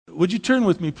would you turn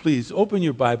with me, please? Open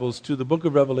your Bibles to the book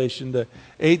of Revelation, the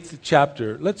 8th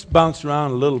chapter. Let's bounce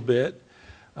around a little bit.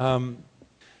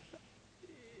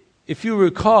 If you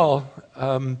recall,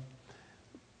 a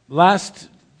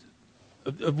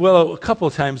couple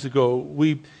of times ago,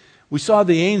 we saw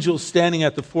the angels standing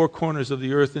at the four corners of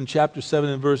the earth in chapter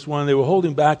 7 and verse 1. They were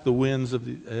holding back the winds of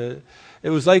the. It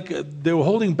was like they were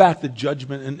holding back the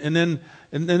judgment, and then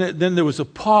there was a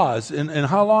pause. And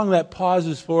how long that pause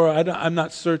is for, I'm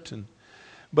not certain.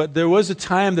 But there was a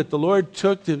time that the Lord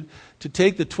took to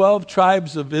take the 12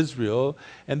 tribes of Israel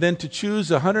and then to choose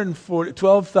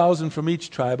 12,000 from each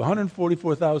tribe,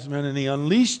 144,000 men, and He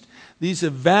unleashed these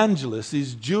evangelists,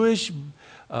 these Jewish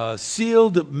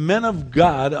sealed men of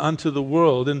God unto the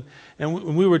world. And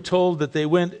we were told that they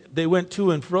went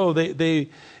to and fro.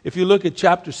 If you look at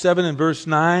chapter 7 and verse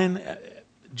 9,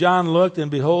 John looked, and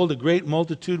behold, a great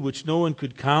multitude which no one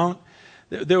could count.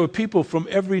 There were people from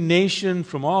every nation,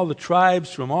 from all the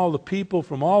tribes, from all the people,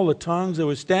 from all the tongues. They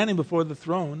were standing before the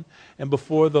throne and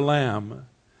before the Lamb.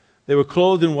 They were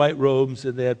clothed in white robes,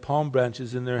 and they had palm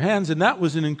branches in their hands. And that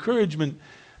was an encouragement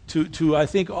to I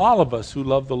think, all of us who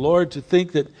love the Lord, to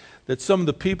think that some of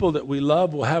the people that we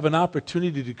love will have an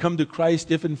opportunity to come to Christ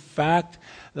if, in fact,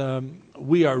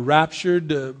 we are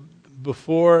raptured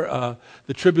before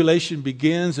the tribulation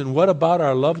begins. And what about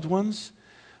our loved ones?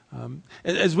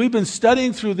 As we've been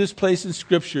studying through this place in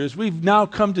Scriptures, we've now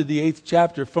come to the 8th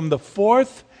chapter. From the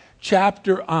 4th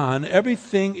chapter on,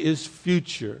 everything is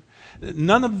future.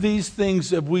 None of these things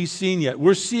have we seen yet.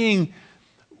 We're seeing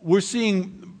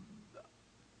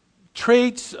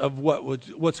traits of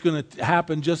what's going to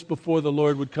happen just before the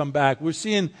Lord would come back. We're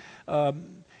seeing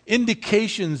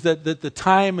indications that the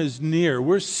time is near.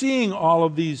 We're seeing all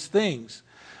of these things.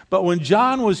 But when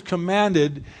John was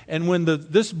commanded, and when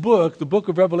this book, the book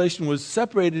of Revelation, was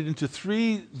separated into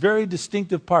three very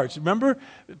distinctive parts. Remember?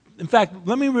 In fact,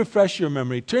 let me refresh your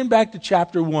memory. Turn back to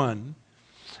chapter 1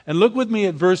 and look with me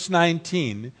at verse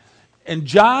 19. And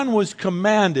John was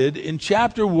commanded in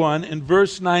chapter 1 and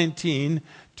verse 19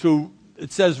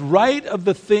 it says, write of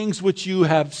the things which you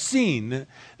have seen.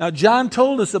 Now, John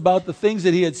told us about the things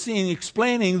that he had seen,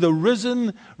 explaining the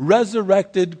risen,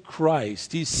 resurrected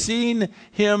Christ. He's seen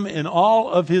Him in all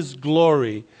of His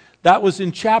glory. That was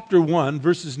in chapter 1,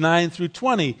 verses 9 through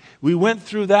 20. We went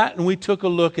through that and we took a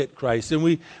look at Christ. And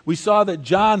we saw that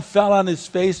John fell on his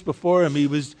face before Him.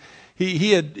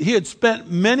 He had spent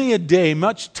many a day,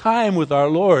 much time with our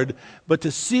Lord, but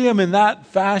to see Him in that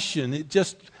fashion,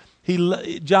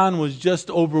 John was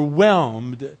just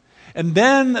overwhelmed. And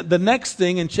then the next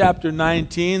thing in chapter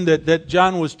 19 that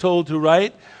John was told to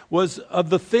write was of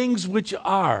the things which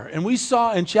are. And we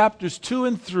saw in chapters 2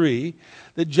 and 3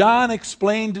 that John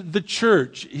explained the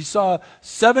church. He saw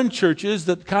 7 churches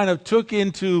that kind of took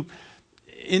into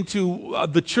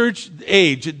the church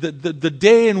age, the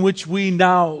day in which we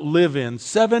now live in.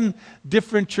 7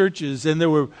 different churches, and there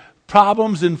were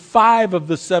problems in 5 of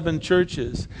the 7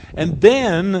 churches. And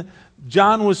then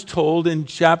John was told in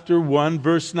chapter 1,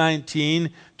 verse 19,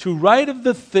 to write of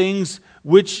the things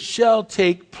which shall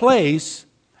take place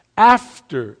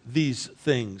after these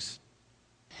things.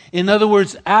 In other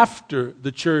words, after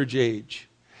the church age,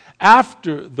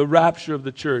 after the rapture of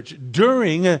the church,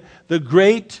 during the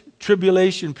great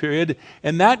tribulation period,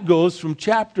 and that goes from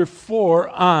chapter 4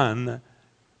 on.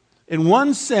 In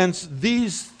one sense,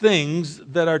 these things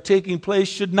that are taking place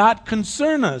should not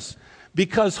concern us,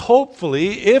 because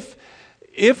hopefully,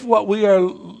 if what we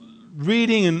are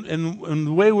reading and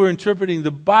the way we're interpreting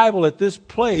the Bible at this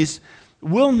place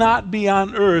will not be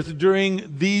on earth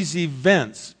during these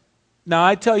events. Now,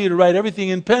 I tell you to write everything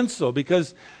in pencil,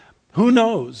 because who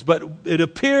knows? But it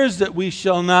appears that we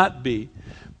shall not be.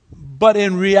 But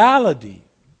in reality,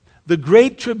 the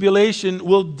Great Tribulation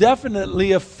will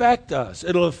definitely affect us.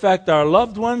 It'll affect our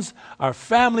loved ones, our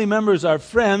family members, our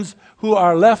friends who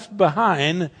are left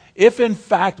behind, if in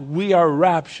fact we are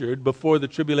raptured before the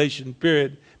tribulation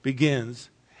period begins.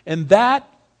 And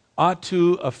that ought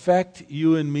to affect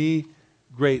you and me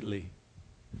greatly.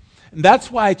 And that's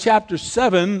why chapter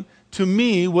 7, to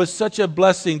me, was such a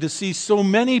blessing to see so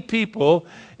many people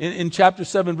in chapter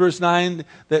 7, verse 9,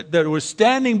 that were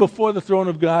standing before the throne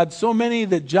of God, so many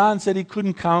that John said he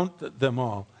couldn't count them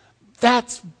all.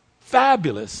 That's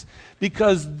fabulous,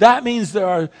 because that means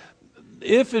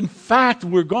if in fact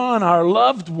we're gone, our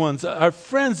loved ones, our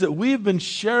friends that we've been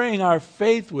sharing our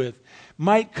faith with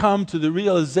might come to the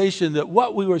realization that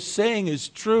what we were saying is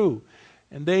true,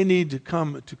 and they need to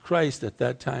come to Christ at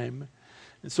that time.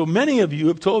 And so many of you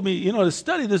have told me, to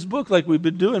study this book like we've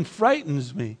been doing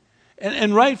frightens me.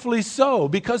 And rightfully so,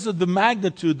 because of the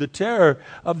magnitude, the terror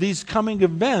of these coming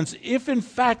events. If in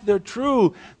fact they're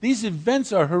true, these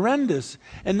events are horrendous.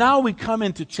 And now we come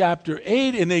into chapter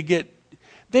 8 and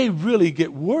they really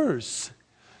get worse.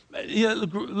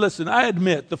 Listen, I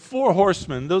admit, the four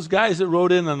horsemen, those guys that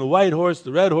rode in on the white horse,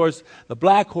 the red horse, the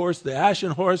black horse, the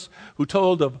ashen horse, who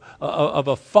told of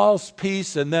a false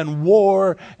peace, and then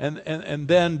war, and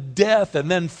then death, and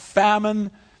then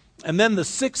famine, and then the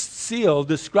sixth seal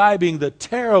describing the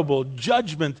terrible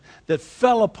judgment that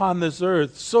fell upon this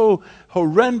earth, so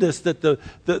horrendous that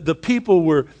the people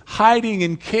were hiding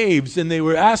in caves, and they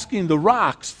were asking the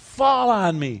rocks, fall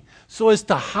on me, so as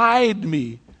to hide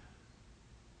me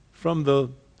from the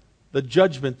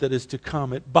judgment that is to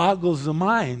come. It boggles the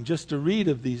mind just to read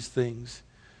of these things.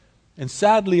 And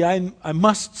sadly, I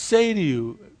must say to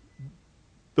you,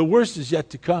 the worst is yet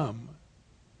to come.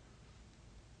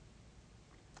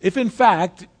 If in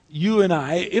fact, you and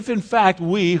I, if in fact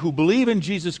we who believe in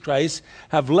Jesus Christ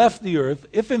have left the earth,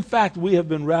 if in fact we have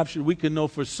been raptured, we can know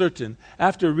for certain,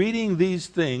 after reading these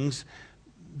things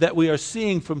that we are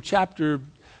seeing from chapter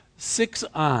 6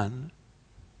 on,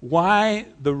 why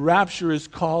the rapture is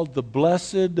called the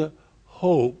blessed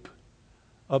hope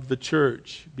of the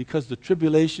church. Because the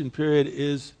tribulation period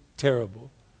is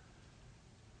terrible.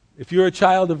 If you're a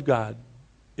child of God,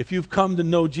 if you've come to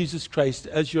know Jesus Christ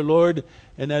as your Lord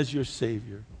and as your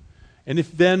Savior, and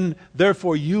if then,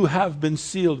 therefore, you have been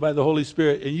sealed by the Holy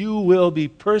Spirit, and you will be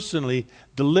personally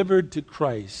delivered to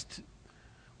Christ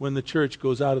when the church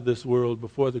goes out of this world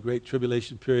before the great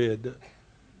tribulation period.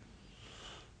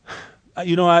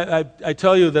 You know, I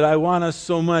tell you that I want us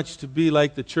so much to be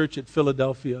like the church at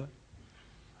Philadelphia.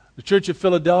 The church at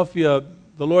Philadelphia,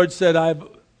 the Lord said, I've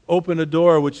opened a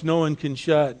door which no one can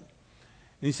shut. And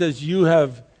He says, you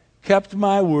have kept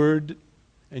my word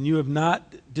and you have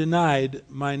not denied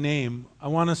my name. I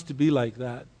want us to be like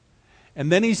that.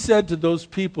 And then He said to those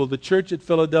people, the church at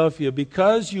Philadelphia,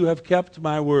 because you have kept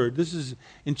my word. This is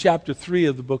in chapter 3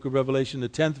 of the book of Revelation, the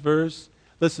 10th verse.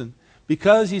 Listen.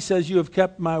 Because He says, you have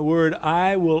kept my word,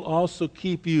 I will also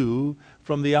keep you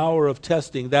from the hour of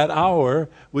testing, that hour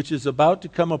which is about to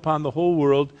come upon the whole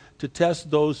world to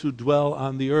test those who dwell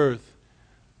on the earth.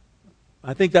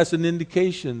 I think that's an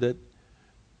indication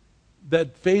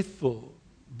that faithful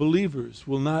believers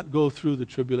will not go through the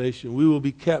tribulation. We will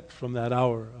be kept from that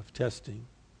hour of testing.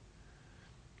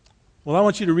 Well, I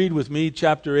want you to read with me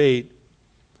chapter 8.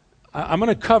 I'm going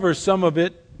to cover some of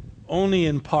it only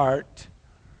in part.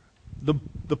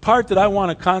 The part that I want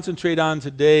to concentrate on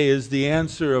today is the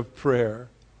answer of prayer.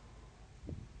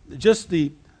 Just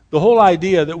the whole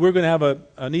idea that we're going to have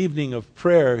an evening of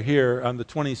prayer here on the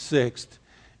 26th,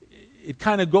 it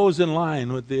kind of goes in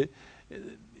line with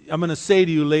I'm going to say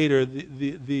to you later,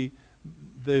 the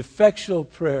effectual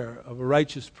prayer of a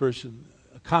righteous person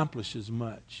accomplishes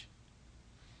much.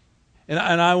 And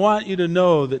I want you to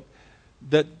know that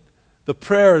the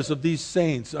prayers of these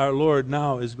saints, our Lord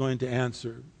now is going to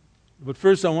answer. But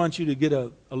first I want you to get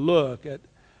a look at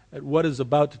what is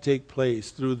about to take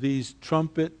place through these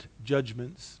trumpet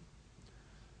judgments.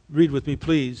 Read with me,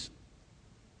 please.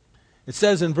 It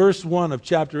says in verse 1 of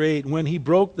chapter 8, when He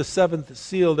broke the seventh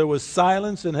seal, there was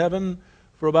silence in heaven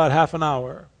for about half an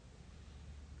hour.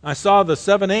 I saw the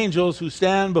seven angels who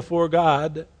stand before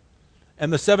God,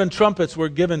 and the seven trumpets were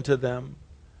given to them.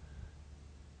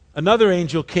 Another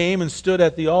angel came and stood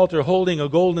at the altar holding a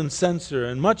golden censer,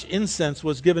 and much incense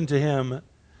was given to him,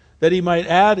 that he might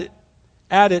add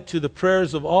it to the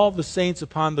prayers of all the saints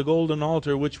upon the golden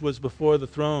altar which was before the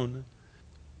throne.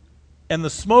 And the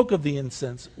smoke of the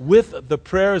incense with the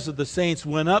prayers of the saints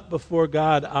went up before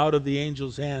God out of the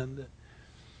angel's hand.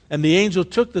 And the angel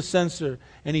took the censer,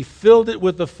 and he filled it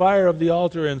with the fire of the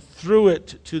altar and threw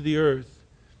it to the earth.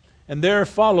 And there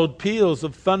followed peals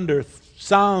of thunder,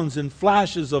 sounds and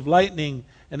flashes of lightning,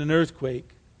 and an earthquake.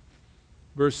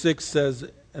 Verse 6 says,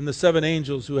 and the seven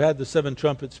angels who had the seven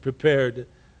trumpets prepared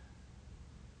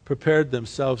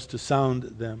themselves to sound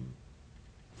them.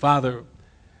 Father,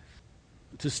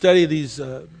 to study these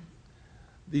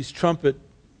trumpet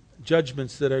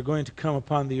judgments that are going to come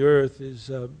upon the earth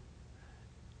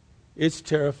it's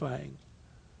terrifying.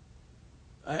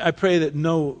 I pray that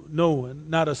no one,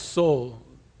 not a soul,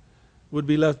 would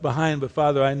be left behind. But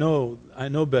Father, I know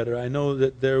better. I know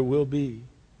that there will be.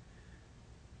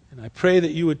 And I pray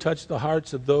that you would touch the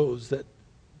hearts of those that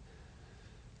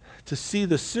to see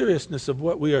the seriousness of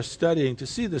what we are studying, to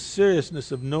see the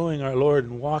seriousness of knowing our Lord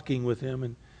and walking with Him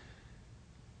and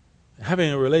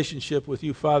having a relationship with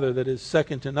you, Father, that is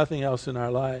second to nothing else in our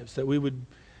lives, that we would,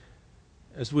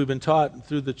 as we've been taught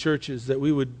through the churches, that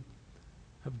we would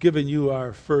have given you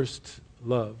our first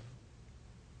love.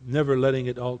 never letting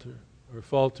it alter or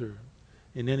falter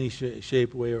in any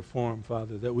shape, way, or form,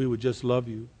 Father, that we would just love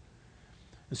you.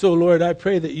 And so, Lord, I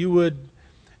pray that you would,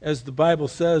 as the Bible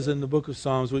says in the book of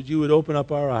Psalms, would you would open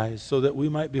up our eyes so that we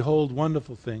might behold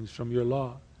wonderful things from your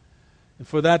law. And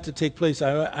for that to take place,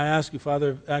 I ask you,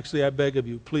 Father, actually I beg of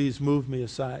you, please move me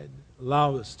aside.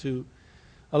 Allow us to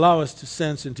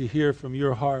sense and to hear from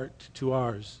your heart to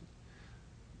ours.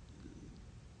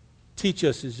 Teach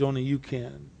us as only you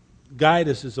can. Guide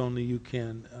us as only you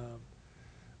can.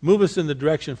 Move us in the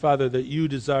direction, Father, that you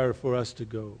desire for us to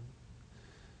go.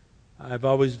 I've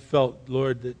always felt,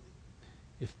 Lord, that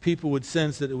if people would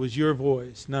sense that it was your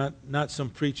voice, not some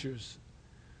preachers,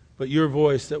 but your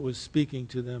voice that was speaking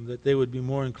to them, that they would be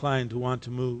more inclined to want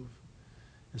to move.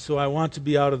 And so I want to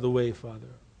be out of the way, Father.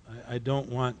 I don't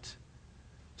want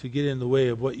to get in the way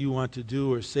of what you want to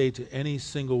do or say to any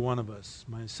single one of us,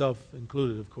 myself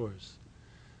included, of course.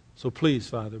 So please,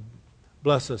 Father,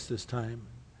 bless us this time.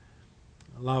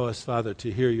 Allow us, Father,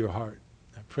 to hear your heart.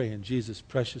 I pray in Jesus'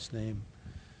 precious name.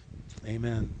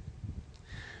 Amen.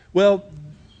 Well,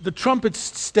 the trumpets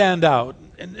stand out,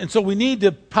 and so we need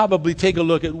to probably take a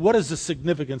look at what is the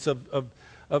significance of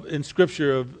in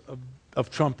Scripture of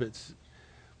trumpets.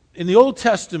 In the Old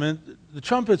Testament, the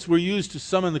trumpets were used to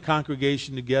summon the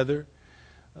congregation together.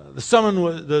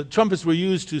 The trumpets were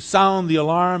used to sound the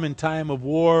alarm in time of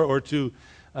war or to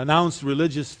announce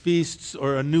religious feasts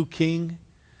or a new king.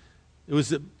 It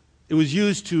was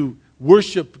used to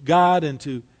worship God and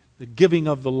to the giving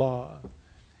of the law.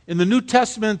 In the New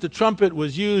Testament, the trumpet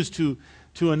was used to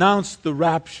announce the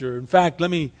rapture. In fact, let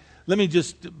me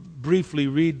just briefly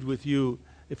read with you,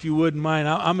 if you wouldn't mind.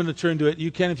 I'm going to turn to it.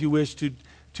 You can, if you wish, to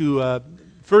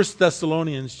 1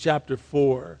 Thessalonians chapter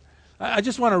 4. I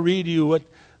just want to read you what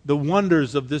the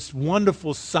wonders of this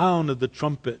wonderful sound of the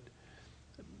trumpet.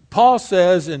 Paul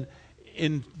says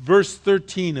in verse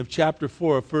 13 of chapter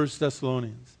 4 of 1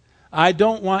 Thessalonians, I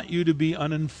don't want you to be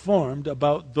uninformed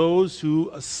about those who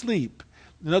sleep.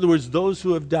 In other words, those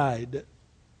who have died.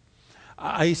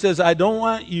 He says, I don't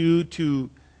want you to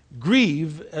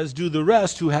grieve as do the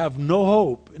rest who have no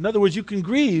hope. In other words, you can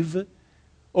grieve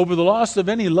over the loss of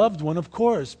any loved one, of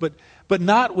course, but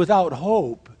not without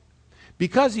hope.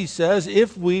 Because he says,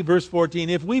 verse 14,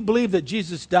 if we believe that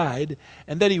Jesus died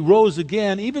and that he rose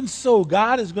again, even so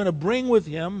God is going to bring with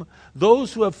him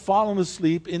those who have fallen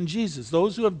asleep in Jesus,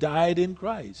 those who have died in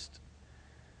Christ.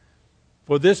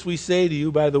 For this we say to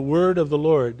you by the word of the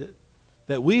Lord,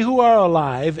 that we who are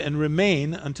alive and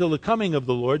remain until the coming of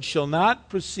the Lord shall not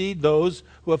precede those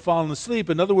who have fallen asleep.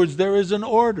 In other words, there is an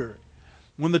order.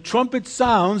 When the trumpet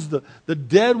sounds, the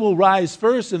dead will rise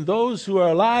first, and those who are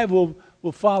alive will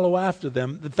follow after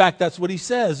them. In fact, that's what he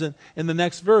says in the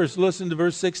next verse. Listen to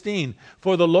verse 16.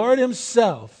 For the Lord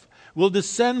himself will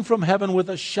descend from heaven with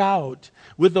a shout,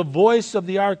 with the voice of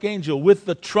the archangel, with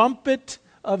the trumpet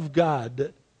of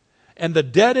God. And the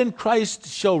dead in Christ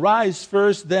shall rise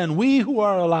first. Then we who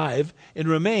are alive and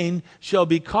remain shall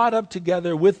be caught up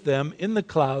together with them in the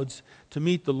clouds to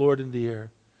meet the Lord in the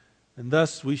air. And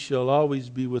thus we shall always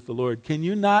be with the Lord. Can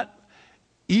you not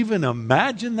even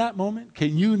imagine that moment?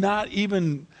 Can you not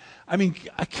even... I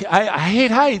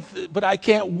hate height, but I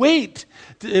can't wait.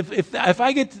 If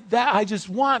I get to that, I just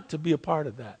want to be a part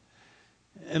of that.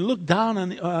 And look down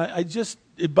on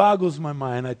it boggles my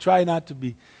mind. I try not to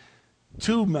be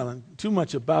too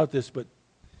much about this, but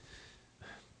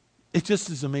it just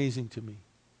is amazing to me.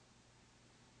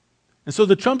 And so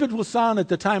the trumpet will sound at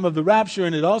the time of the rapture,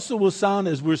 and it also will sound,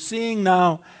 as we're seeing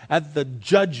now, at the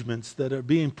judgments that are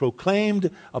being proclaimed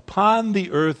upon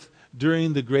the earth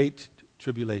during the Great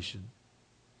Tribulation.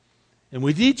 And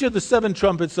with each of the 7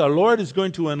 trumpets, our Lord is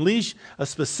going to unleash a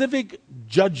specific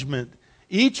judgment,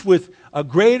 each with a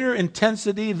greater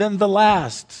intensity than the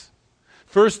last.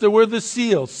 First, there were the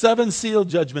seals, 7 seal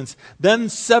judgments, then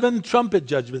 7 trumpet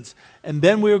judgments, and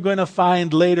then we are going to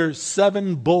find later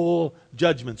 7 bowl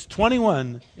judgments,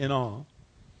 21 in all.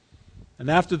 And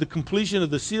after the completion of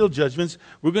the seal judgments,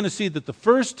 we're going to see that the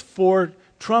first 4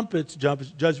 trumpet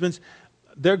judgments,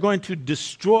 they're going to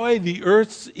destroy the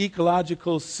earth's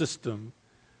ecological system.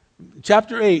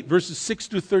 Chapter 8, verses 6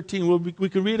 through 13, we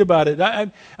can read about it.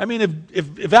 I mean,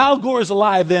 if Al Gore is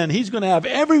alive then, he's going to have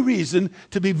every reason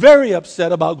to be very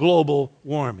upset about global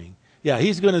warming. Yeah,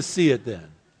 he's going to see it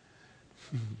then.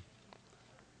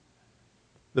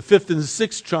 The 5th and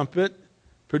 6th trumpet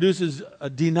produces a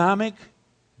demonic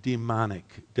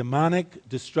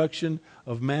destruction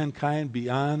of mankind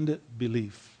beyond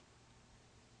belief.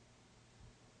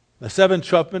 The 7th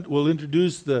trumpet will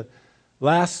introduce the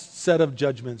last set of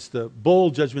judgments, the bowl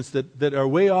judgments that are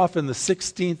way off in the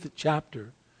 16th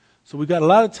chapter. So we've got a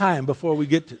lot of time before we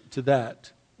get to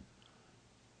that.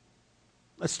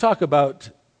 Let's talk about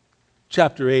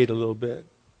chapter 8 a little bit.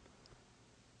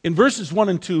 In verses 1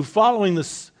 and 2, following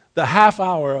the half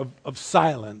hour of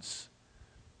silence,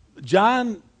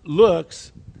 John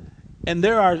looks, and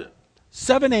there are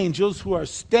 7 angels who are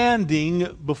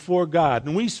standing before God.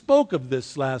 And we spoke of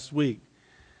this last week.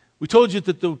 We told you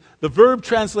that the verb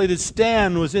translated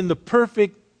stand was in the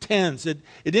perfect tense. It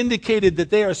indicated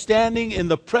that they are standing in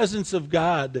the presence of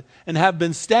God and have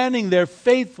been standing there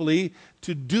faithfully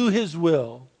to do His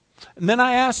will. And then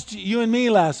I asked you and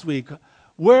me last week,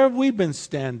 where have we been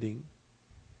standing?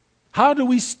 How do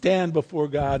we stand before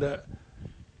God?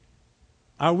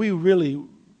 Are we really,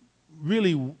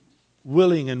 really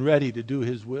willing and ready to do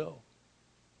His will?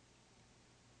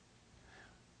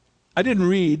 I didn't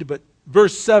read, but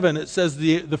verse 7, it says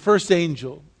the first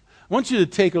angel. I want you to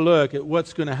take a look at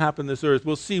what's going to happen to this earth.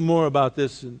 We'll see more about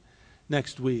this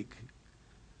next week.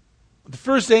 The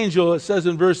first angel, it says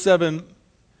in verse 7,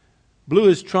 blew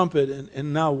his trumpet,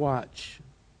 and now watch.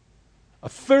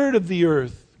 1/3 of the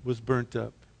earth was burnt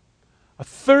up.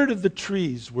 1/3 of the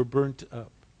trees were burnt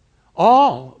up.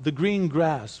 All the green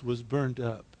grass was burnt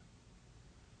up.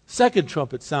 Second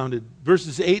trumpet sounded,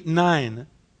 verses 8 and 9.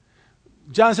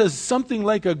 John says something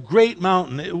like a great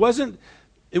mountain. It wasn't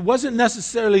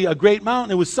necessarily a great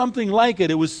mountain. It was something like it.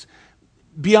 It was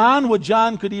beyond what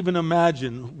John could even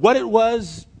imagine. What it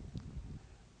was,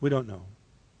 we don't know.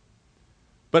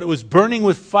 But it was burning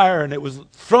with fire, and it was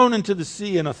thrown into the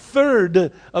sea, and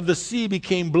 1/3 of the sea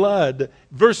became blood.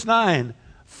 Verse 9,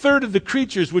 1/3 of the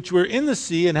creatures which were in the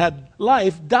sea and had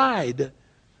life died.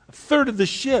 1/3 of the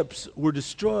ships were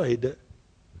destroyed.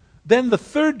 Then the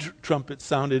third trumpet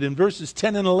sounded in verses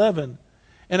 10 and 11.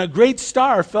 And a great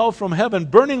star fell from heaven,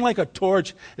 burning like a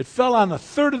torch. It fell on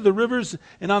 1/3 of the rivers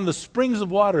and on the springs of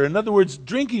water. In other words,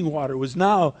 drinking water was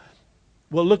now,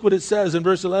 well, look what it says in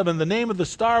verse 11. The name of the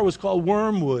star was called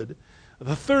Wormwood.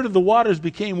 1/3 of the waters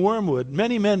became wormwood.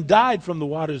 Many men died from the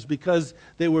waters because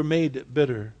they were made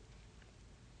bitter.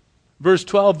 Verse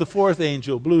 12, the fourth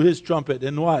angel blew his trumpet,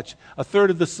 and watch, 1/3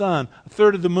 of the sun,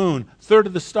 1/3 of the moon, 1/3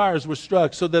 of the stars were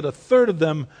struck, so that 1/3 of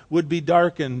them would be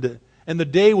darkened, and the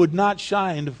day would not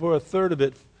shine for 1/3 of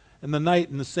it, and the night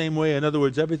in the same way. In other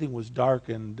words, everything was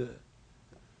darkened.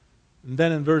 And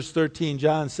then in verse 13,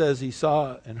 John says he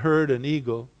saw and heard an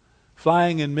eagle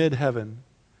flying in mid-heaven,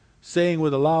 saying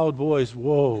with a loud voice,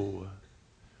 "Woe,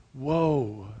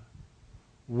 woe,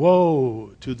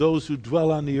 woe to those who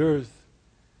dwell on the earth,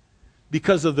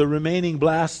 because of the remaining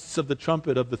blasts of the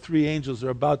trumpet of the 3 angels are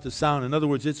about to sound." In other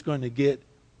words, it's going to get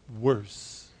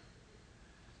worse.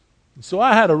 And so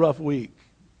I had a rough week.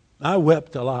 I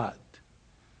wept a lot.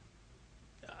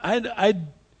 I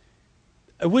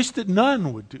wish that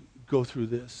none would go through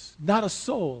this. Not a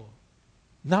soul.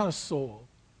 Not a soul.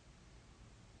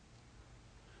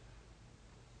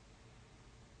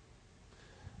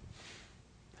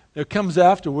 There comes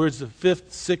afterwards the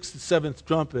 5th, 6th, 7th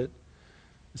trumpet.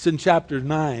 It's in chapter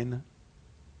 9.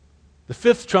 The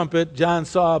 5th trumpet, John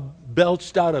saw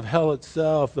belched out of hell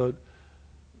itself the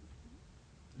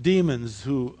demons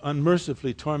who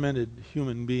unmercifully tormented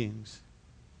human beings.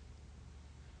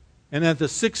 And at the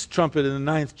 6th trumpet in the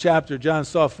 9th chapter, John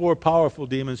saw 4 powerful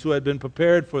demons who had been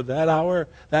prepared for that hour,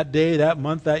 that day, that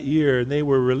month, that year, and they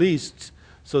were released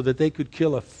so that they could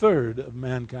kill 1/3 of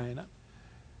mankind.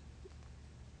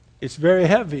 It's very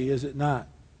heavy, is it not?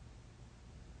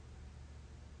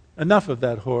 Enough of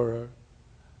that horror.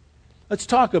 Let's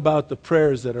talk about the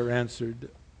prayers that are answered.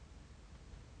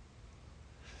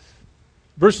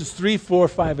 Verses 3, 4,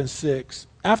 5, and 6.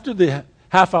 After the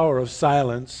half hour of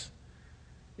silence,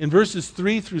 in verses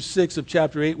 3 through 6 of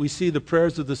chapter 8, we see the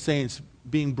prayers of the saints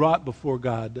being brought before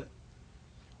God.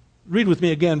 Read with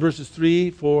me again, verses 3,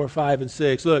 4, 5, and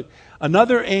 6. Look,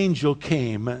 another angel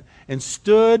came and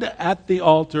stood at the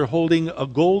altar holding a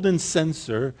golden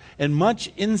censer, and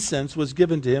much incense was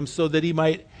given to him so that he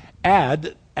might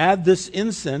add this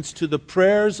incense to the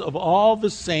prayers of all the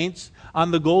saints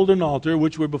on the golden altar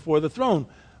which were before the throne.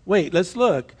 Wait, let's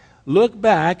look. Look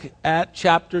back at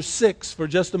chapter 6 for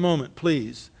just a moment,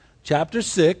 please. Chapter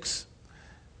 6.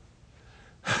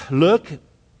 Look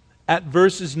at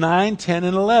verses 9, 10,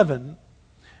 and 11.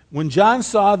 When John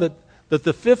saw that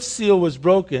the 5th seal was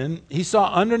broken, he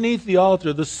saw underneath the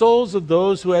altar the souls of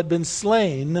those who had been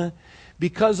slain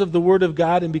because of the word of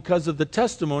God and because of the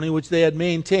testimony which they had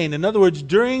maintained. In other words,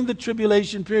 during the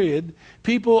tribulation period,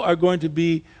 people are going to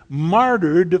be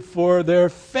martyred for their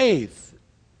faith.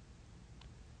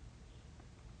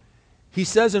 He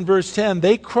says in verse 10,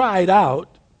 they cried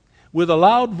out with a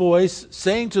loud voice,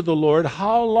 saying to the Lord,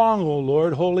 "How long, O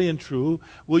Lord, holy and true,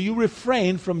 will you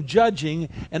refrain from judging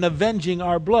and avenging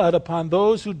our blood upon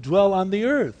those who dwell on the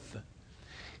earth?"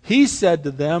 He said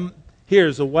to them,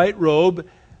 here's a white robe,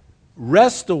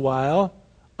 rest a while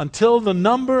until the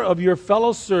number of your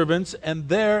fellow servants and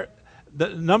the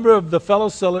number of the fellow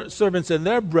servants and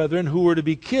their brethren who were to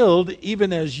be killed,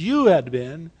 even as you had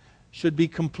been, should be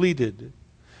completed.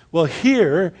 Well,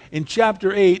 here in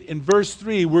chapter 8, in verse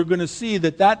 3, we're going to see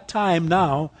that time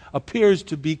now appears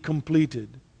to be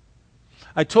completed.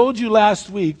 I told you last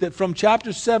week that from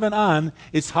chapter 7 on,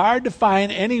 it's hard to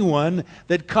find anyone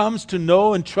that comes to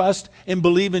know and trust and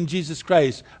believe in Jesus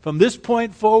Christ. From this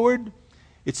point forward,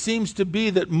 it seems to be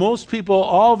that most people,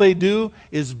 all they do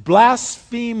is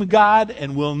blaspheme God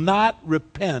and will not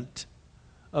repent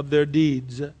of their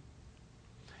deeds.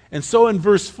 And so in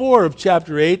verse 4 of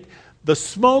chapter 8, the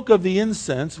smoke of the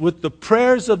incense with the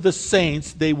prayers of the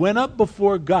saints, they went up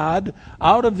before God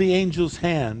out of the angel's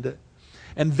hand.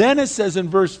 And then it says in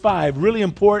verse 5, really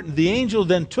important, the angel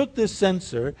then took this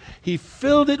censer, he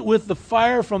filled it with the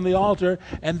fire from the altar,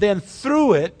 and then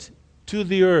threw it to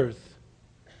the earth.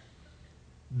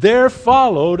 There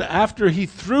followed, after he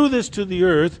threw this to the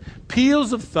earth,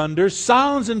 peals of thunder,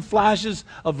 sounds and flashes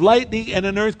of lightning, and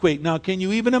an earthquake. Now, can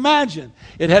you even imagine?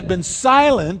 It had been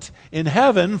silent in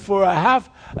heaven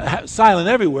silent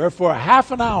everywhere for a half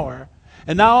an hour.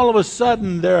 And now all of a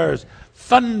sudden there's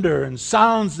thunder and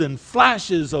sounds and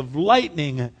flashes of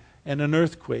lightning and an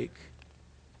earthquake.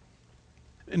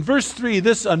 In verse 3,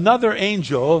 this another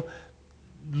angel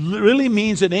really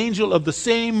means an angel of the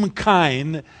same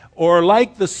kind, or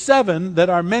like the 7 that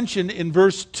are mentioned in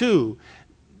verse 2.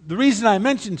 The reason I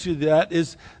mentioned to that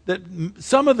is that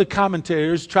some of the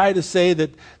commentators try to say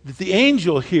that the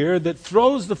angel here that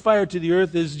throws the fire to the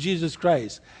earth is Jesus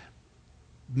Christ.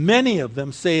 Many of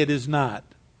them say it is not,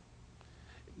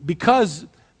 because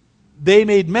they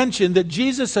made mention that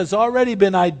Jesus has already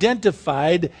been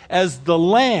identified as the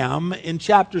Lamb in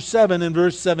chapter 7 and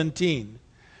verse 17.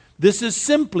 This is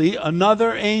simply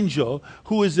another angel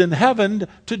who is in heaven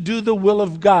to do the will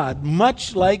of God,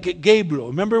 much like Gabriel.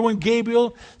 Remember when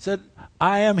Gabriel said,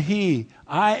 I am he,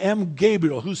 I am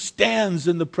Gabriel, who stands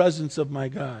in the presence of my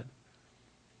God.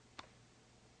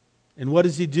 And what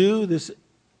does he do? This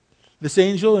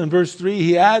angel in verse 3,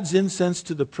 he adds incense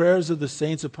to the prayers of the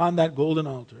saints upon that golden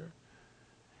altar.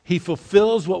 He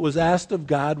fulfills what was asked of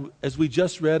God, as we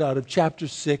just read out of chapter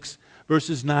 6,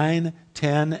 verses 9,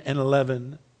 10, and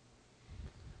 11.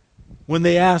 When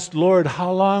they asked, Lord,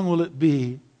 how long will it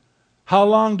be? How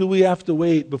long do we have to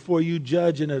wait before you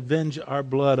judge and avenge our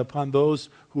blood upon those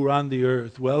who are on the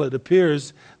earth? Well, it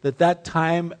appears that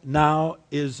time now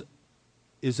is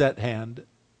at hand.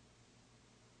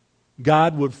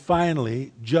 God would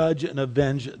finally judge and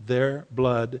avenge their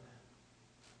blood.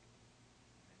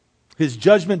 His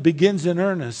judgment begins in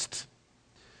earnest.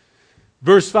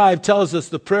 Verse 5 tells us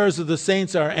the prayers of the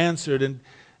saints are answered, and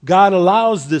God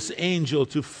allows this angel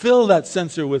to fill that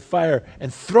censer with fire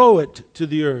and throw it to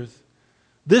the earth.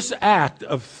 This act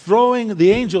of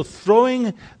the angel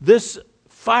throwing this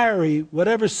fiery,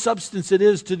 whatever substance it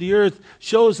is, to the earth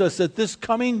shows us that this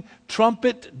coming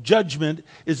trumpet judgment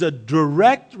is a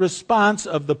direct response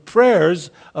of the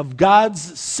prayers of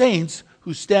God's saints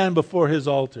who stand before his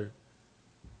altar.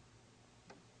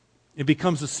 It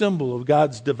becomes a symbol of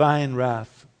God's divine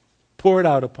wrath poured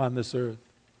out upon this earth.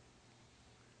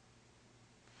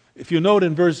 If you note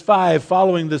in verse 5,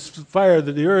 following this fire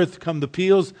to the earth come the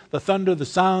peals, the thunder, the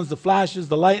sounds, the flashes,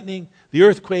 the lightning, the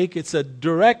earthquake. It's a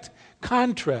direct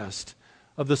contrast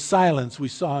of the silence we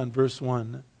saw in verse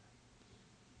 1.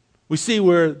 We see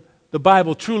where the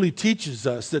Bible truly teaches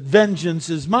us that vengeance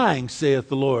is mine, saith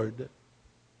the Lord.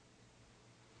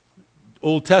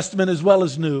 Old Testament as well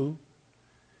as New.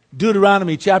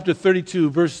 Deuteronomy chapter 32,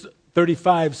 verse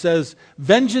 35 says,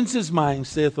 vengeance is mine,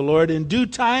 saith the Lord. In due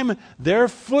time their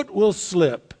foot will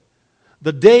slip.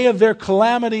 The day of their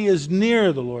calamity is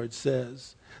near, the Lord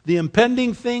says. The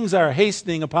impending things are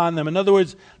hastening upon them. In other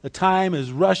words, the time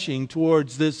is rushing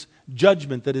towards this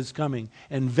judgment that is coming.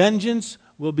 And vengeance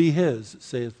will be his,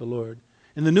 saith the Lord.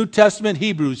 In the New Testament,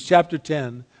 Hebrews chapter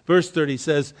 10, verse 30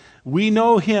 says, we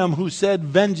know him who said,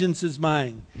 vengeance is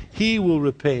mine. He will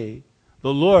repay.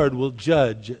 The Lord will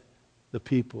judge the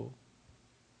people.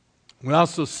 We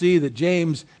also see that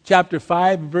James chapter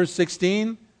 5 verse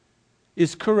 16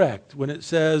 is correct when it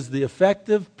says the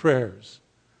effective prayers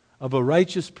of a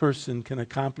righteous person can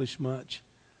accomplish much.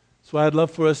 So I'd love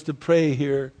for us to pray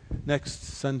here next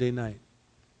Sunday night.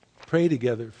 Pray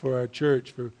together for our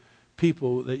church, for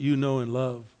people that you know and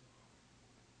love.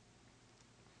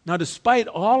 Now, despite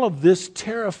all of this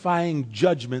terrifying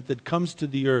judgment that comes to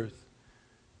the earth,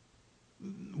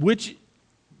 which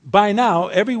by now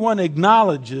everyone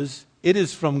acknowledges it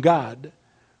is from God.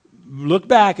 Look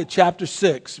back at chapter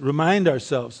 6. Remind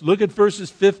ourselves. Look at verses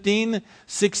 15,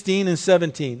 16, and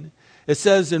 17. It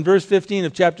says in verse 15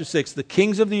 of chapter 6, the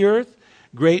kings of the earth,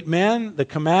 great men, the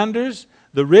commanders,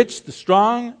 the rich, the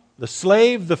strong, the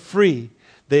slave, the free,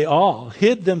 they all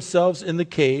hid themselves in the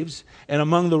caves and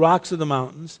among the rocks of the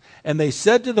mountains. And they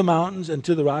said to the mountains and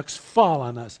to the rocks, fall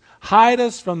on us. Hide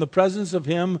us from the presence of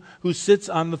him who sits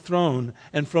on the throne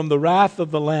and from the wrath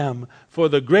of the Lamb. For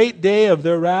the great day of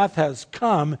their wrath has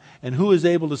come, and who is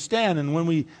able to stand? And when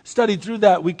we studied through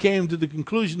that, we came to the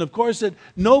conclusion, of course, that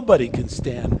nobody can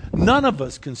stand. None of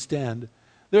us can stand.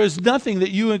 There is nothing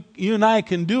that you and I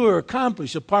can do or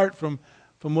accomplish apart from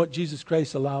what Jesus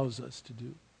Christ allows us to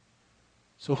do.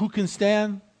 So who can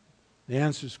stand? The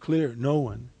answer is clear. No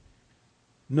one.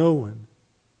 No one.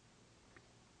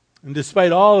 And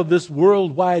despite all of this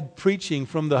worldwide preaching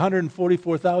from the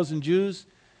 144,000 Jews,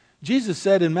 Jesus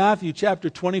said in Matthew chapter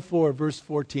 24, verse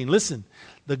 14, listen,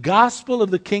 the gospel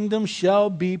of the kingdom shall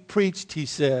be preached, he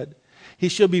said. He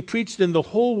shall be preached in the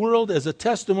whole world as a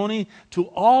testimony to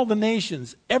all the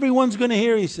nations. Everyone's going to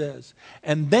hear, he says.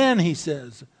 And then, he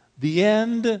says, the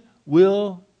end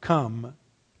will come.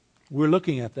 We're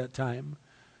looking at that time.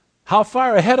 How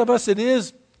far ahead of us it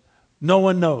is, no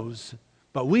one knows.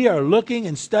 But we are looking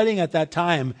and studying at that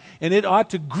time, and it ought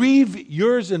to grieve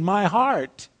yours and my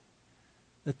heart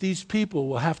that these people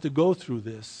will have to go through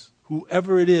this,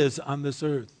 whoever it is on this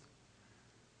earth.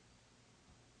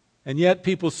 And yet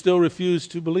people still refuse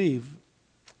to believe.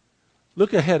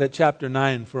 Look ahead at chapter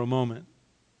 9 for a moment.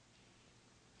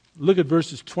 Look at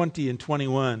verses 20 and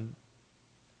 21.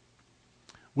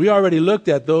 We already looked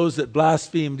at those that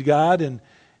blasphemed God and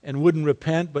wouldn't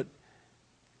repent, but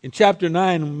in chapter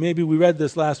 9, maybe we read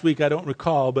this last week, I don't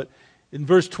recall, but in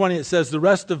verse 20 it says, the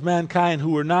rest of mankind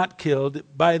who were not killed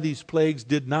by these plagues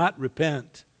did not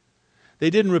repent. They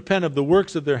didn't repent of the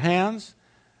works of their hands,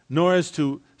 nor as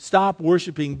to stop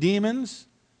worshiping demons,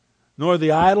 nor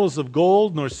the idols of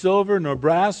gold, nor silver, nor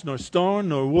brass, nor stone,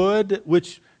 nor wood,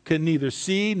 which can neither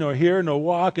see, nor hear, nor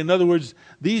walk. In other words,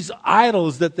 these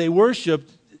idols that they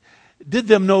worshipped did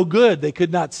them no good. They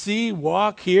could not see,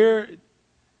 walk, hear.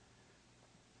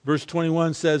 Verse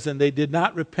 21 says, and they did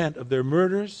not repent of their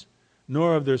murders,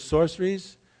 nor of their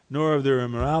sorceries, nor of their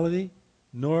immorality,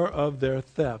 nor of their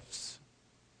thefts.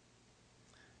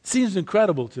 It seems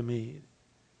incredible to me.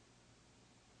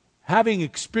 Having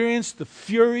experienced the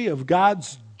fury of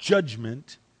God's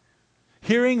judgment,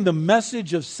 hearing the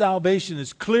message of salvation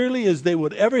as clearly as they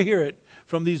would ever hear it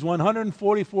from these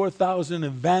 144,000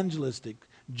 evangelistic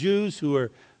Jews who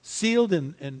are sealed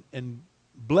and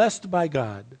blessed by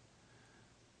God,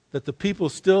 that the people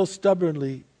still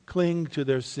stubbornly cling to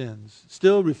their sins,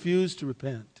 still refuse to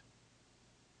repent.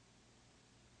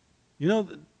 You know,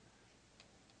 the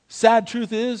sad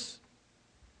truth is,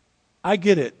 I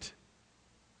get it.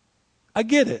 I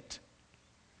get it.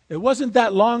 It wasn't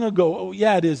that long ago. Oh,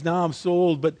 yeah, it is. Now I'm so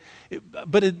old. But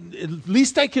at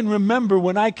least I can remember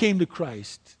when I came to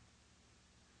Christ.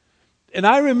 And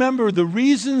I remember the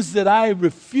reasons that I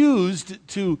refused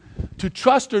to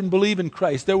trust and believe in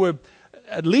Christ. There were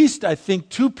at least, I think,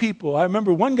 two people. I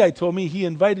remember one guy told me he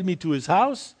invited me to his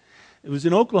house. It was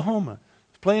in Oklahoma. I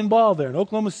was playing ball there in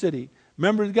Oklahoma City.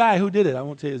 Remember the guy who did it? I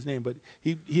won't tell you his name, but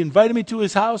he invited me to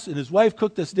his house, and his wife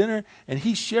cooked us dinner, and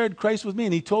he shared Christ with me,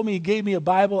 and he told me he gave me a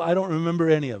Bible. I don't remember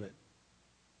any of it.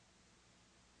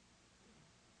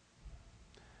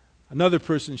 Another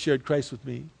person shared Christ with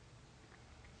me.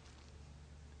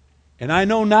 And I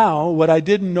know now what I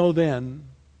didn't know then.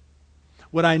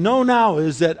 What I know now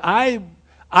is that I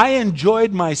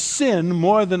enjoyed my sin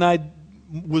more than I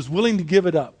was willing to give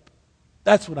it up.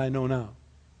 That's what I know now.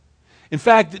 In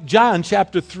fact, John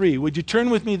chapter 3. Would you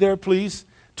turn with me there, please?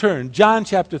 Turn. John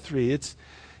chapter 3.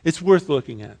 It's worth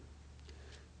looking at.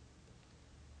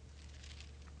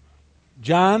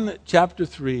 John chapter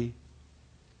 3,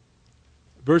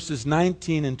 verses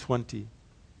 19 and 20.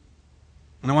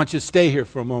 And I want you to stay here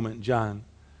for a moment, John.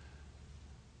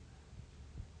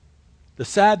 The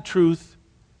sad truth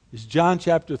is John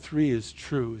chapter 3 is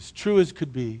true as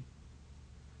could be.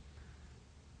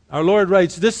 Our Lord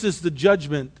writes, this is the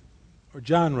judgment, or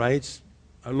John writes,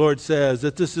 our Lord says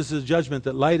that this is the judgment,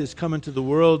 that light has come into the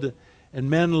world, and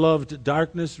men loved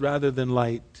darkness rather than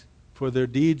light, for their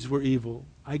deeds were evil.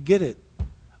 I get it.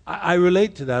 I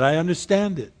relate to that. I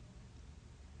understand it.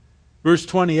 Verse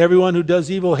 20, everyone who does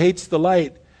evil hates the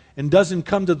light and doesn't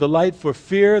come to the light for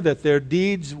fear that their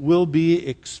deeds will be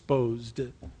exposed.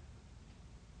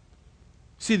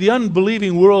 See, the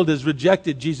unbelieving world has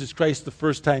rejected Jesus Christ the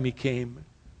first time he came.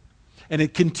 And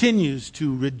it continues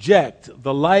to reject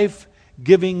the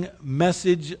life-giving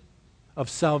message of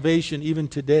salvation even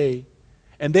today.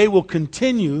 And they will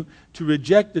continue to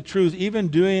reject the truth even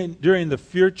during the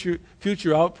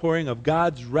future outpouring of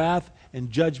God's wrath and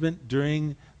judgment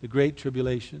during the Great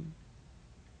Tribulation.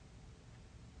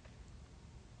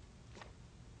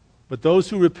 But those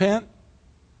who repent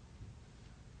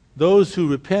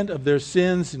of their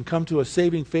sins and come to a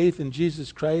saving faith in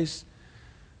Jesus Christ,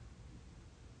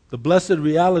 the blessed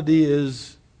reality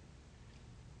is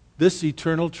this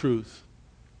eternal truth.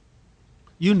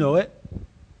 You know it.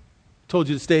 Told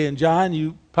you to stay in John.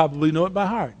 You probably know it by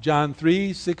heart. John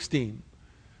 3:16.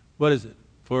 What is it?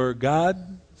 For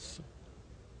God's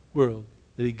world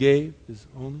that He gave His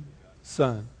only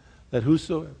Son, that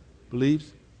whosoever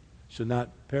believes should not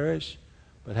perish,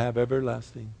 but have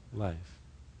everlasting life.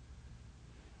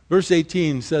 Verse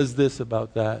 18 says this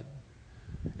about that.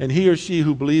 And he or she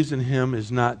who believes in Him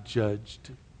is not judged.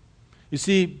 You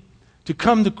see, to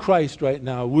come to Christ right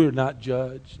now, we're not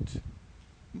judged.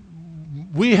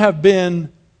 We have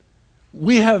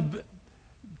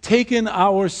taken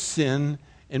our sin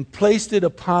and placed it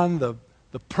upon the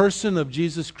person of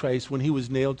Jesus Christ when He was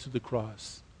nailed to the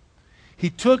cross. He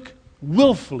took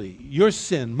willfully your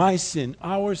sin, my sin,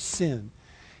 our sin.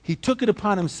 He took it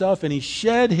upon Himself and He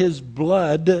shed His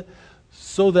blood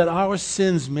so that our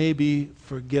sins may be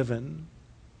forgiven.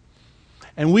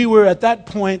 And we were at that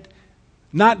point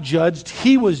not judged.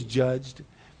 He was judged.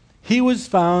 He was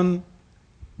found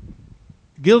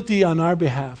guilty on our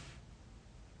behalf.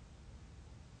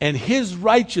 And His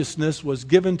righteousness was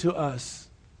given to us.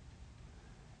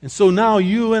 And so now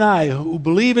you and I who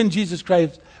believe in Jesus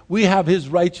Christ, we have His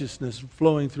righteousness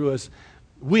flowing through us.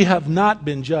 We have not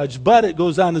been judged. But it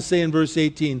goes on to say in verse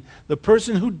 18, the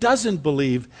person who doesn't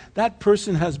believe, that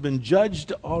person has been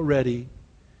judged already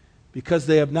because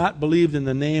they have not believed in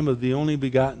the name of the only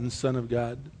begotten Son of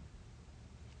God.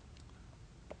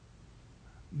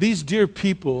 These dear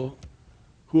people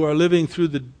who are living through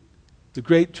the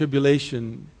Great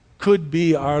Tribulation could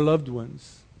be our loved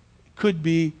ones. Could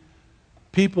be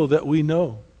people that we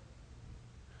know.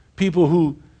 People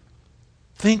who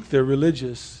think they're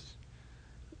religious.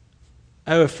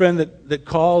 I have a friend that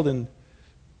called and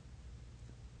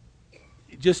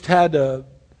just had a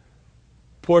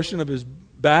portion of his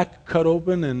back cut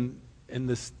open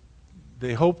and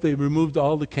they hope they removed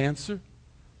all the cancer.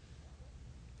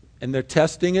 And they're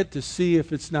testing it to see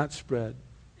if it's not spread.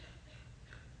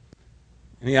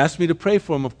 And he asked me to pray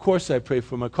for him. Of course I pray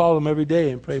for him. I call him every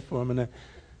day and pray for him. And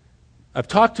I've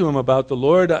talked to him about the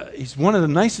Lord. He's one of the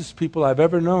nicest people I've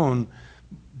ever known.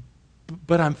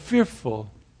 But I'm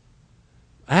fearful.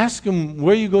 I ask him,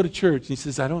 where you go to church? And he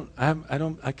says,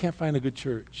 I can't find a good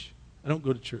church. I don't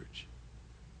go to church.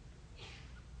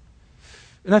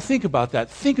 And I think about that.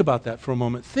 Think about that for a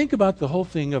moment. Think about the whole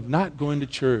thing of not going to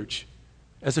church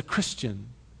as a Christian.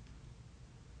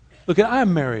 Look,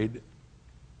 I'm married.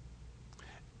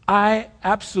 I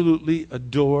absolutely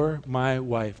adore my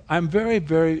wife. I'm very,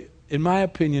 very, in my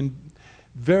opinion,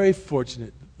 very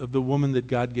fortunate of the woman that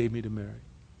God gave me to marry.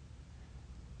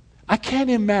 I can't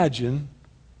imagine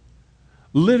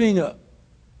living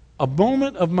a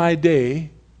moment of my day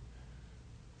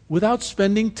without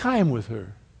spending time with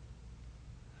her.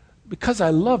 Because I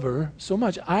love her so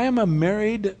much. I am a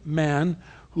married man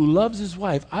who loves his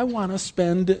wife. I want to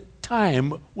spend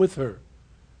time with her.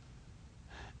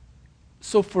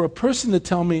 So for a person to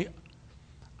tell me,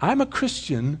 I'm a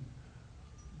Christian,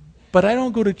 but I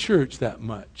don't go to church that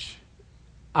much,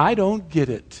 I don't get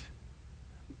it.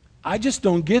 I just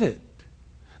don't get it.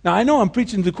 Now, I know I'm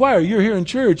preaching to the choir. You're here in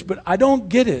church, but I don't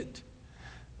get it.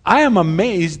 I am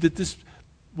amazed that this,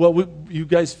 you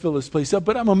guys fill this place up,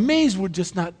 but I'm amazed we're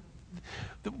just not,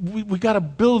 we got to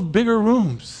build bigger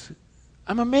rooms.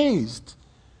 I'm amazed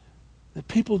that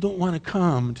people don't want to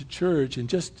come to church and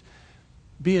just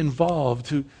be involved,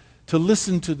 to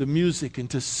listen to the music and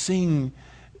to sing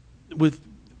with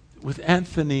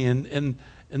Anthony and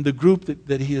the group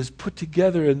that he has put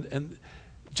together and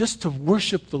just to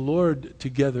worship the Lord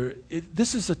together.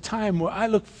 This is a time where I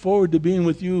look forward to being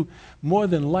with you more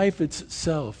than life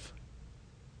itself.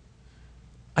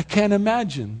 I can't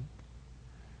imagine.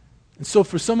 And so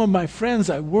for some of my friends,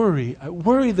 I worry. I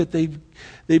worry that they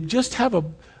just have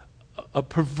a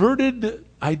perverted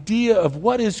idea of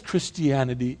what is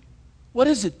Christianity. What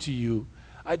is it to you?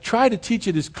 I try to teach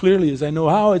it as clearly as I know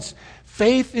how. It's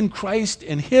faith in Christ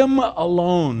and Him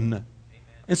alone. Amen.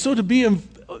 And so to be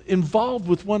involved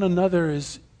with one another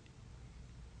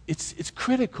it's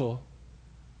critical.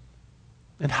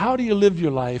 And how do you live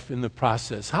your life in the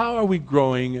process? How are we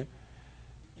growing?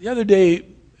 The other day,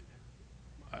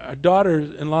 our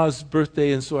daughter-in-law's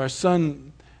birthday, and so our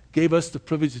son gave us the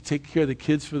privilege to take care of the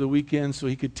kids for the weekend so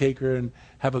he could take her and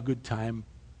have a good time.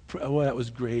 Oh, that was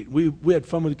great. We had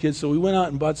fun with the kids, so we went out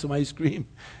and bought some ice cream.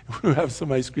 We were having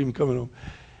some ice cream coming home.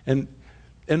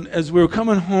 And as we were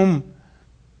coming home,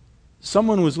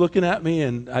 someone was looking at me,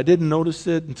 and I didn't notice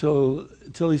it until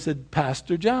he said,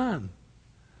 Pastor John.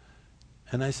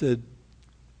 And I said,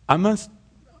 I'm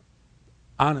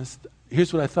honest.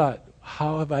 Here's what I thought.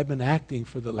 How have I been acting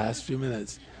for the last few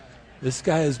minutes? This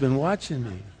guy has been watching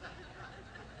me.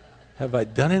 Have I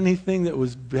done anything that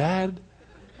was bad?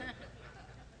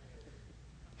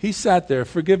 He sat there.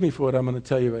 Forgive me for what I'm going to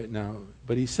tell you right now.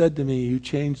 But he said to me, you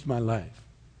changed my life.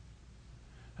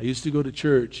 I used to go to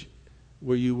church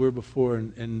where you were before,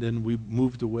 and then we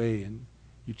moved away, and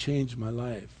you changed my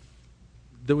life.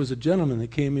 There was a gentleman that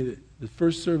came in the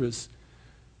first service,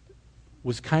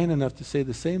 was kind enough to say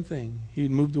the same thing. He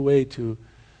moved away to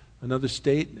another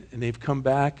state, and they've come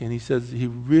back, and he says he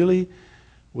really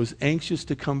was anxious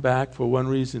to come back for one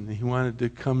reason. He wanted to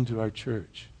come to our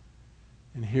church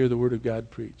and hear the Word of God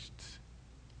preached.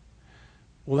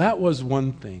 Well, that was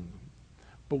one thing.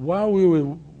 But while we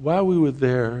were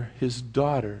there, his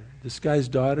daughter, this guy's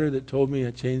daughter that told me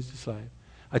I changed his life,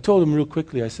 I told him real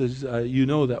quickly, I said, you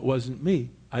know that wasn't me.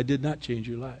 I did not change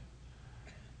your life.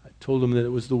 I told him that it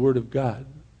was the Word of God,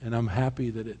 and I'm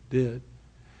happy that it did.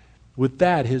 With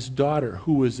that, his daughter,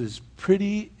 who was as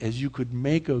pretty as you could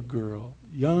make a girl,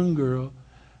 young girl,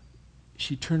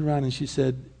 she turned around and she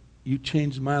said, you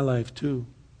changed my life too.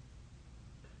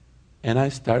 And I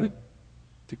started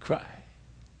to cry.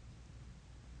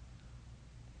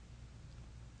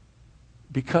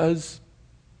 Because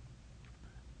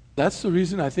that's the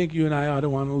reason I think you and I ought to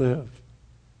want to live.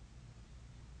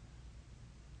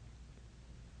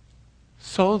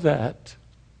 So that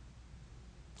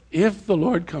if the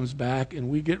Lord comes back and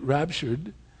we get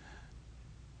raptured,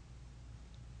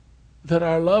 that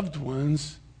our loved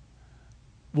ones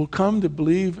will come to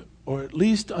believe, or at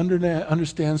least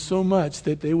understand so much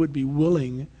that they would be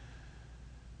willing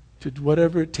to do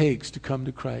whatever it takes to come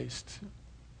to Christ.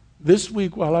 This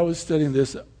week, while I was studying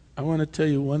this, I want to tell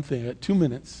you one thing. At 2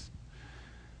 minutes,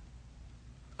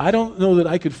 I don't know that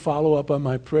I could follow up on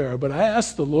my prayer, but I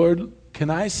asked the Lord, can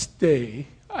I stay?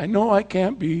 I know I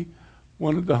can't be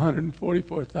one of the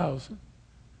 144,000,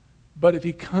 but if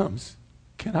he comes,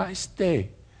 can I stay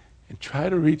and try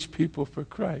to reach people for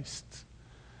Christ?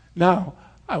 Now,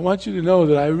 I want you to know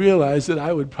that I realize that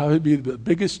I would probably be the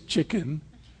biggest chicken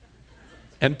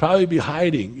and probably be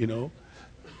hiding,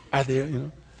 Are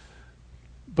there,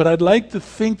 But I'd like to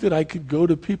think that I could go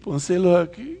to people and say,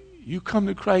 look, you come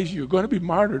to Christ, you're going to be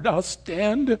martyred. I'll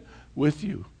stand with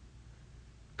you.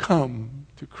 Come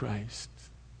to Christ.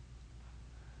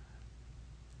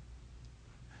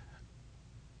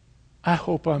 I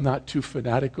hope I'm not too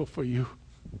fanatical for you.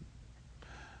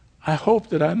 I hope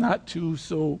that I'm not too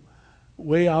so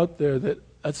way out there that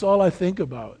that's all I think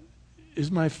about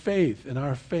is my faith and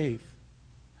our faith.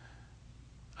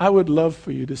 I would love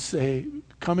for you to say,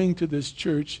 coming to this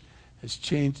church has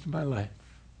changed my life.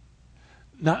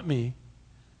 Not me,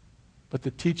 but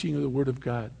the teaching of the Word of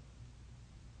God.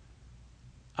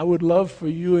 I would love for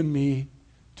you and me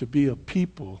to be a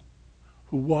people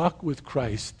who walk with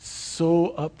Christ so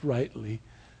uprightly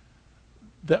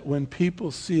that when people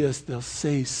see us, they'll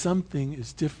say something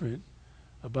is different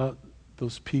about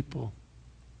those people.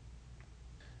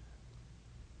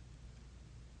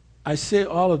 I say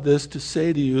all of this to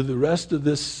say to you, the rest of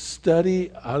this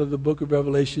study out of the book of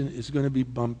Revelation is going to be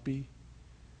bumpy.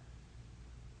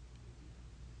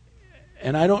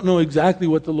 And I don't know exactly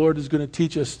what the Lord is going to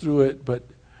teach us through it, but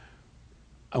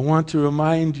I want to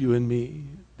remind you and me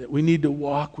that we need to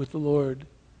walk with the Lord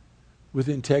with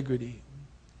integrity.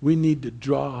 We need to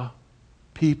draw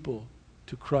people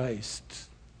to Christ.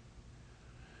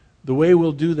 The way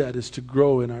we'll do that is to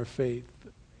grow in our faith.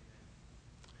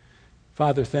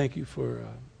 Father, thank you for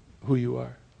who you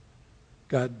are.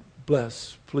 God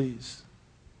bless, please,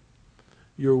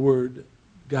 your word.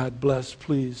 God bless,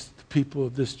 please, the people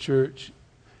of this church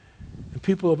and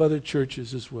people of other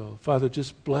churches as well. Father,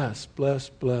 just bless, bless,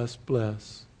 bless,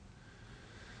 bless.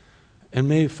 And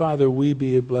may, Father, we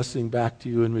be a blessing back to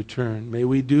you in return. May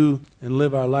we do and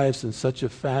live our lives in such a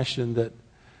fashion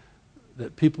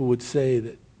that people would say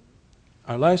that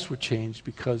our lives were changed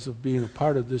because of being a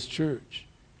part of this church.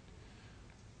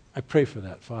 I pray for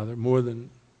that, Father, more than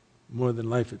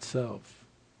life itself.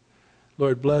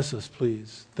 Lord, bless us,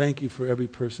 please. Thank you for every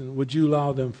person. Would you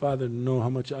allow them, Father, to know how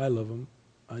much I love them?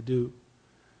 I do.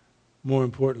 More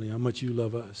importantly, how much you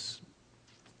love us.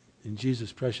 In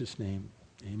Jesus' precious name,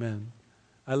 amen.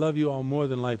 I love you all more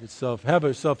than life itself. Have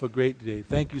yourself a great day.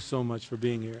 Thank you so much for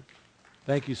being here.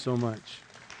 Thank you so much.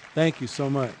 Thank you so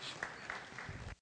much.